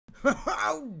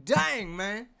Oh, dang,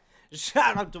 man.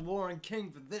 Shout out to Warren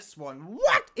King for this one.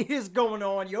 What is going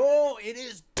on, yo? It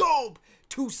is dope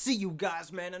to see you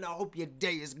guys, man, and I hope your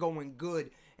day is going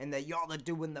good and that y'all are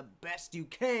doing the best you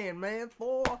can, man,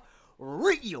 for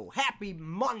real. Happy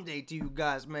Monday to you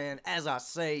guys, man. As I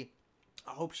say,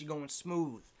 I hope she's going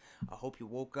smooth. I hope you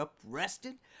woke up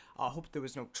rested. I hope there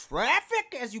was no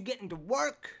traffic as you get into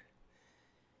work.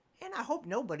 And I hope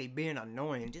nobody being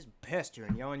annoying, just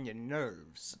pestering you on your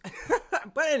nerves.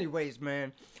 But anyways,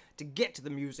 man, to get to the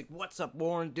music, what's up,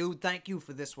 Warren, dude? Thank you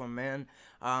for this one, man.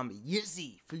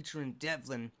 Yizzy featuring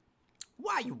Devlin.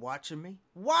 Why are you watching me?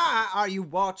 Why are you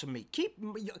watching me? Keep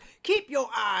your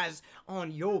eyes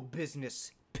on your business,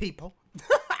 people.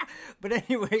 But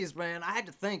anyways, man, I had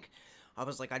to think. I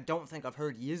was like, I don't think I've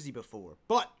heard Yizzy before.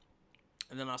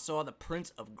 And then I saw the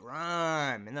Prince of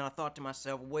Grime. And then I thought to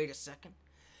myself, wait a second.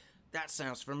 That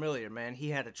sounds familiar, man.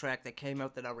 He had a track that came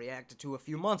out that I reacted to a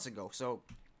few months ago, so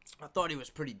I thought he was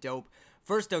pretty dope.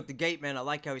 First out the gate, man, I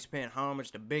like how he's paying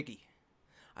homage to Biggie.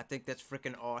 I think that's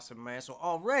freaking awesome, man. So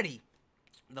already,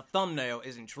 the thumbnail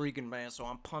is intriguing, man, so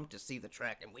I'm pumped to see the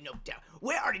track. And we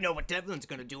already know what Devlin's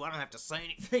gonna do. I don't have to say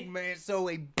anything, man. So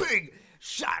a big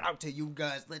shout out to you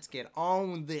guys. Let's get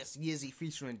on this. Yizzy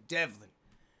featuring Devlin.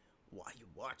 Why you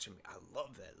watching me? I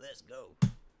love that. Let's go.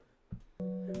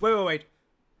 Wait.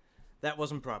 That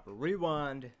wasn't proper.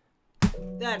 Rewind.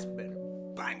 That's better.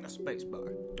 Bang the space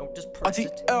bar. Don't just press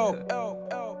it.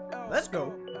 Let's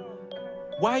go.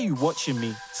 Why are you watching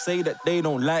me? Say that they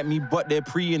don't like me, but they're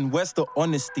pre-in West the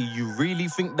honesty. You really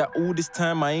think that all this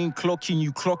time I ain't clocking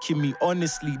you, clocking me?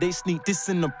 Honestly, they sneak this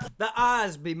in the... The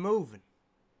eyes be moving.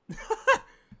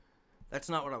 That's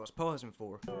not what I was pausing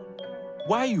for.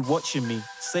 Why are you watching me?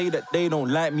 Say that they don't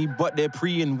like me, but they're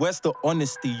pre-in West the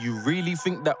honesty. You really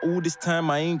think that all this time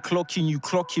I ain't clocking you,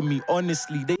 clocking me?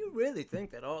 Honestly, they... You really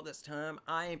think that all this time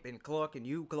I ain't been clocking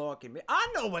you, clocking me? I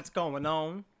know what's going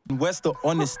on. Where's the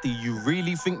honesty? You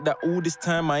really think that all this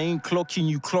time I ain't clocking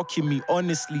you, clocking me?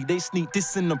 Honestly, they sneak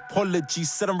this in apology.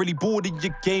 Said I'm really bored of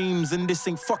your games and this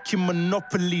ain't fucking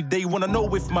Monopoly. They wanna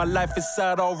know if my life is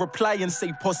sad, I'll reply and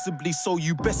say possibly. So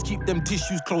you best keep them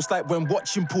tissues close like when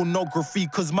watching pornography,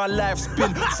 cause my life's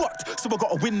been fucked. So I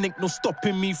gotta win, ain't no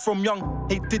stopping me. From young,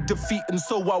 hated defeat, and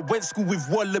so I went school with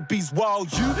wallabies. While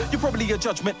you're probably a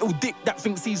judgmental dick that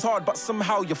thinks he's hard, but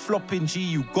somehow you're flopping. G,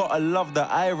 you gotta love the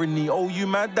irony. Oh, you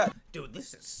mad that? Dude,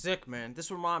 this is sick, man. This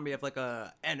reminds me of like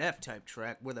a NF type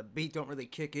track where the beat don't really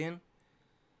kick in.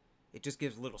 It just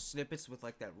gives little snippets with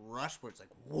like that rush where it's like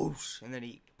whoosh, and then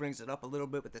he brings it up a little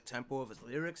bit with the tempo of his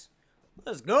lyrics.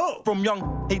 Let's go. From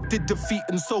young, hated defeat,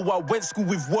 and so I went school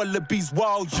with wallabies.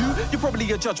 While you're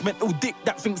probably a judgmental dick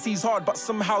that thinks he's hard, but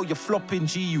somehow you're flopping.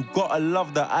 G, you gotta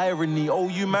love the irony. Oh,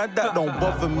 you mad? That don't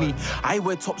bother me. I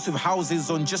wear tops with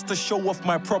houses on just to show off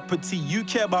my property. You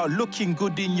care about looking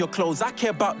good in your clothes. I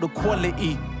care about the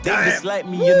quality. They dislike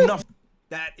me enough.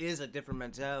 That is a different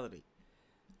mentality.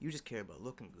 You just care about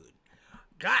looking good.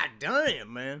 God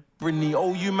damn, man.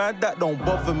 Oh, you mad? That don't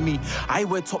bother me. I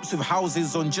wear tops with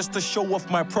houses on just to show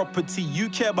off my property. You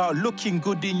care about looking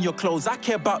good in your clothes. I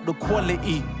care about the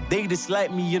quality. They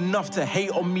dislike me enough to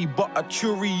hate on me, but are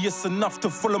curious enough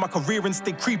to follow my career and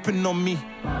stay creeping on me.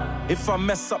 If I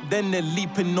mess up, then they're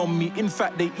leaping on me. In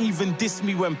fact, they even diss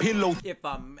me when pillow. If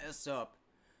I mess up,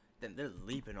 then they're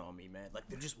leaping on me, man. Like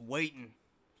they're just waiting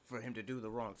for him to do the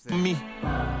wrong thing.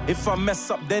 If I mess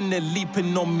up, then they're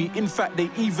leaping on me. In fact, they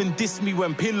even diss me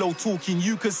when pillow talking.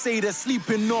 You could say they're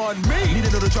sleeping on me. Need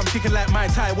another drum kicking like my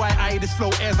tie. Why I this flow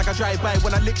airs like a drive-by.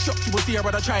 When I lick shots, you will see her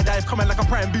at a try dive. Coming like a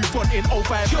prime booth on in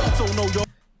 05. So no, yo.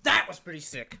 That was pretty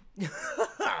sick.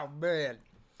 Oh, man.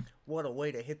 What a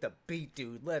way to hit the beat,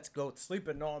 dude. Let's go.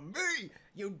 Sleeping on me.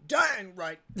 You dang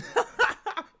right.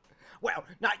 Well,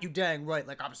 not you dang right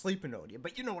like I'm sleeping on you,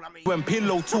 but you know what I mean. When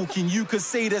pillow talking, you could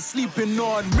say they're sleeping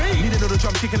on me. Need another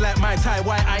drum kicking like my tie.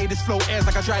 Why I this flow airs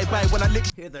like a drive-by. When I lick,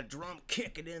 hear the drum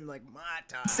kicking in like my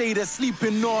tie. Say they're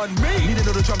sleeping on me. Need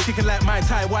another drum kicking like my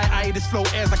tie. Why I this flow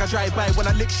airs like a drive-by. When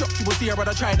I lick shots, you will see her at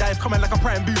a try dive. Coming like a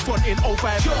prime booth on in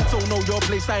 05. So know your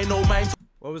place, I know mine.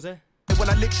 What was that? When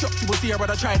I lick shots, you will see her at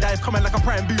a try dive. Coming like a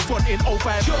prime booth on in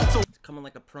 05. So coming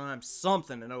like a prime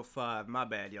something in 05. My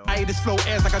bad, yo. I this flow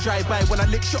airs like a drive-by. When I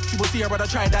lick shots, you will see her at a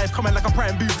try dive. Coming like a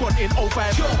prime booth on in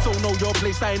 05. So know your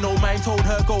place, I know mine. Told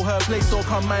her go her place, so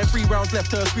come mine. 3 rounds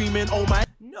left, her screaming, oh my.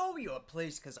 know your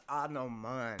place, cause I know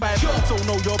mine. Don't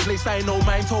know your place, I know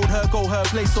mine. Told her go her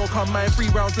place, so come mine. 3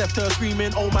 rounds left her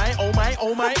screaming, oh my, oh my,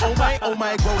 oh my, oh my, oh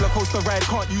my. Roller coaster ride,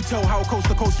 can't you tell how coast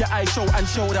to coast your eyes show and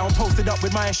showdown. Posted up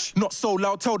with my not so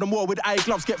loud. Tell them more with eye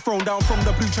gloves get thrown down from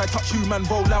the blue. Try touch you man,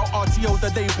 roll out. RTO the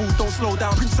day rules, don't slow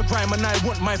down. Prince of Grime and I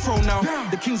want my throne now.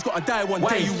 The king's gotta die one day.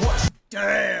 Why you watch?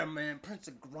 Damn, man, Prince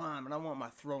of Grime, and I want my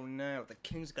throne now. The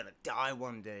king's gonna die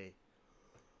one day.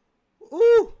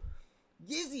 Ooh,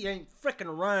 Yizzy ain't frickin'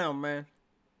 around, man.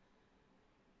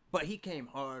 But he came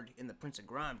hard in the Prince of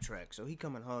Grime track, so he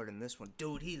coming hard in this one.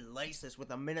 Dude, he laced us with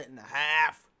 1.5 minutes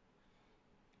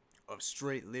of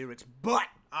straight lyrics. But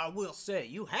I will say,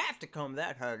 you have to come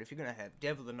that hard if you're gonna have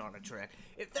Devlin on a track.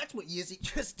 If that's what Yizzy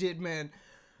just did, man,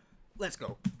 let's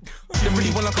go. They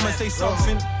really wanna come and say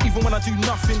something, even when I do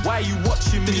nothing. Why are you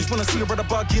watching me? They just wanna see a brother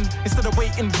bugging instead of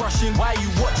waiting, rushing. Why are you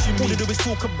watching me? All they do is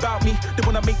talk about me. They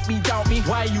wanna make me doubt me.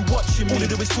 Why are you watching me? All they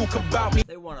do is talk about me.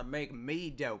 They wanna make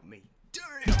me doubt me.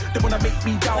 Damn. They wanna make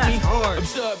me doubt me. Hard.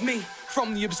 Observe me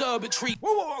from the observatory.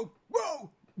 Whoa, whoa,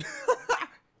 whoa, whoa!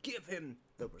 Give him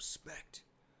the respect.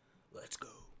 Let's go.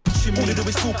 All they do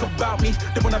is talk about me.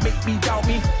 They wanna make me doubt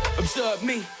me. Observe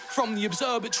me from the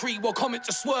observatory while comments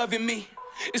are swerving me.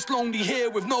 It's lonely here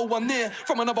with no one near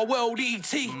from another world,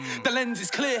 E.T. The lens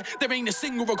is clear, there ain't a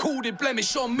single recorded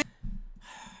blemish on me.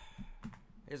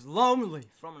 It's lonely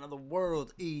from another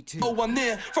world, E.T. No one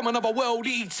near from another world,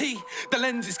 E.T. The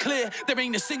lens is clear, there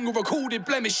ain't a single recorded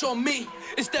blemish on me.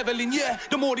 It's Devlin, yeah,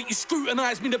 the more that you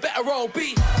scrutinise me, the better I'll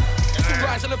be.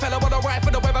 Rise of the fella when I ride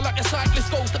for the weather like a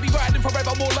cyclist goes to be riding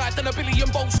forever, more life than 1 billion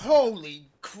bolts. Holy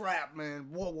crap, man.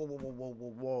 Whoa, whoa, whoa, whoa,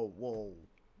 whoa, whoa,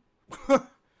 whoa.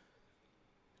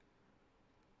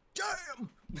 Damn.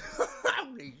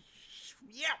 Holy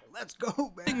yeah, let's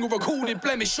go, man. Single recorded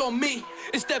blemish on me.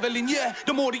 It's Devlin, yeah.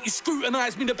 The more that you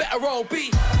scrutinise me, the better I'll be.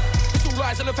 It's all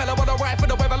rise of the fella when I ride for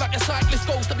the weather like a cyclist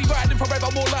goes to be riding forever,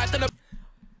 more life than a...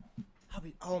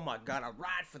 Oh my god, I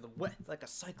ride for the wet like a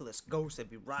cyclist ghost and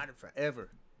be riding forever.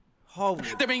 Holy.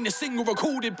 There ain't a single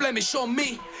recorded blemish on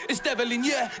me. It's Devlin,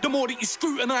 yeah. The more that you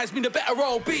scrutinise me, the better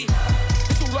I'll be.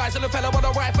 It's all rise of the fella when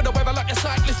I ride for the weather like a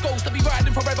cyclist goes to be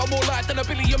riding forever, more life than 1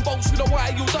 billion bolts. You know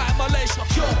why you'll die at my leisure.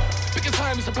 Yo, bigger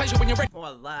time is a pleasure when you're ready. More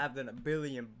alive than 1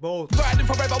 billion bolts. Riding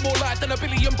forever, more life than 1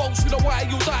 billion bolts. You know why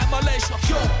you'll die at my leisure.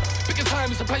 Yo, bigger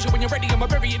time is a pleasure when you're ready. I'ma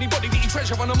bury anybody that you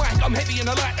treasure on the mic. I'm heavy and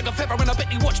I light like a feather, and I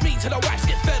bet you watch me till the wives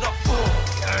get fed up.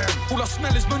 All I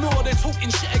smell is manure. They're talking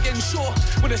shit again, sure.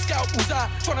 When the scalpel's out,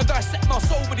 trying to dissect my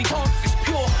soul, but he can't. It's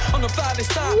pure on the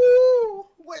vilest side.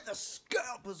 Where the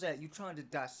scalpel's at? You trying to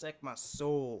dissect my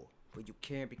soul, but you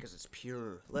can't because it's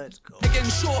pure. Let's go. Again,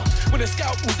 sure. When the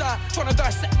scalpel's out, trying to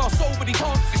dissect my soul, but he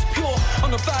can't. It's pure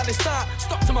on the vilest side.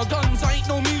 Stuck to my guns, I ain't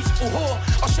no musical whore.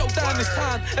 I show down this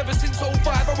time ever since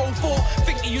 05 or 04.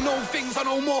 Think that you know things, I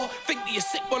know more. Think that you're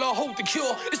sick, well I hold the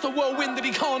cure. It's the whirlwind that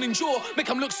he can't endure. Make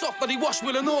him look soft, but he wash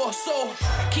with an oar. So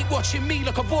keep watching me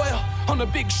like a voyeur. On the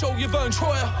big show, you've earned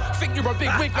Troyer. Think you're a big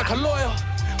wig like a lawyer.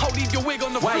 I'll leave your wig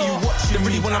on the floor. Why are you watching? They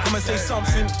really wanna come and say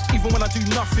something, even when I do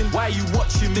nothing. Why are you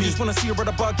watching me? They just wanna see a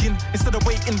brother bugging instead of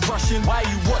waiting, rushing. Why are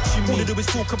you watching me? All they do is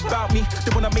talk about me. They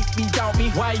wanna make me doubt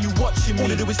me. Why are you watching me? All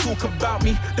they do is talk about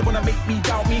me. They wanna make me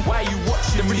doubt me. Why are you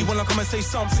watching me? They really wanna come and say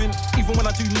something, even when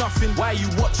I do nothing. Why are you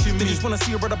watching me? They just wanna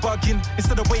see a brother bugging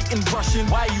instead of waiting, rushing.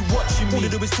 Why are you watching me? All they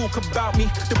do is talk about me.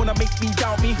 They wanna make me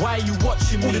doubt me. Why are you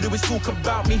watching me? All they do is talk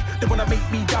about me. They wanna make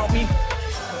me doubt me.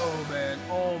 Oh man,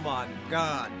 oh my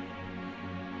god.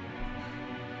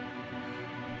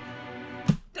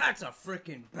 That's a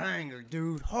freaking banger,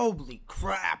 dude. Holy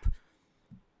crap.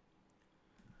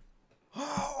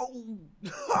 Oh,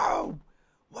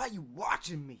 why are you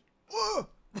watching me?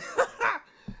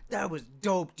 That was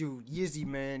dope, dude. Yizzy,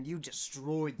 man, you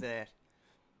destroyed that.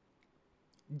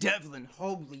 Devlin,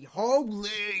 holy.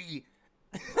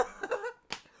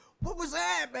 What was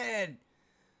that, man?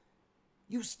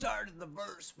 You started the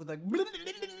verse with like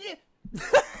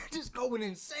just going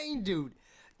insane, dude.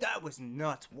 That was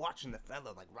nuts, watching the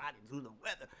fella like riding through the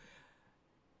weather.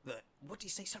 But what do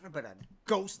you say? Something about a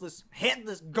ghostless,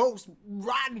 headless ghost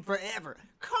riding forever.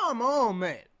 Come on,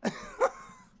 man.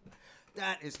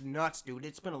 That is nuts, dude.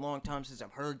 It's been a long time since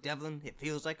I've heard Devlin. It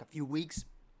feels like a few weeks.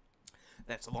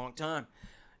 That's a long time.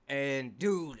 And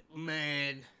dude,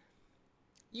 man,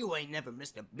 you ain't never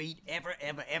missed a beat ever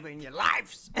in your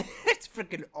lives. It's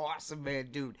freaking awesome, man,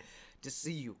 dude, to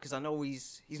see you. Because I know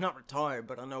he's not retired,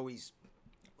 but I know he's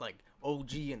like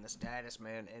OG in the status,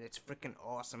 man, and it's freaking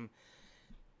awesome.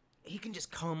 He can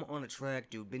just come on a track,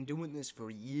 dude. Been doing this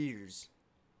for years,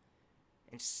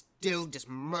 and still just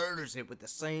murders it with the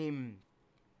same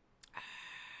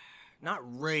not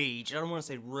rage. I don't want to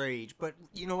say rage, but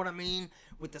you know what I mean?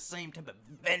 With the same type of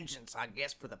vengeance, I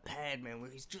guess, for the pad, man, where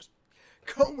he's just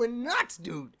going nuts,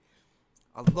 dude.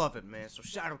 I love it, man. So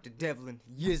shout out to Devlin,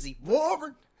 Yizzy,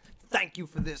 Warren. Thank you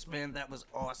for this, man. That was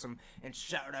awesome. And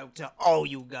shout out to all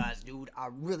you guys, dude. I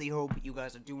really hope you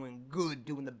guys are doing good,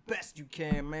 doing the best you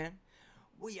can, man.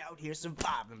 We out here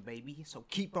surviving, baby. So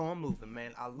keep on moving,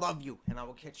 man. I love you, and I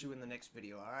will catch you in the next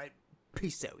video, alright?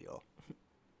 Peace out, y'all.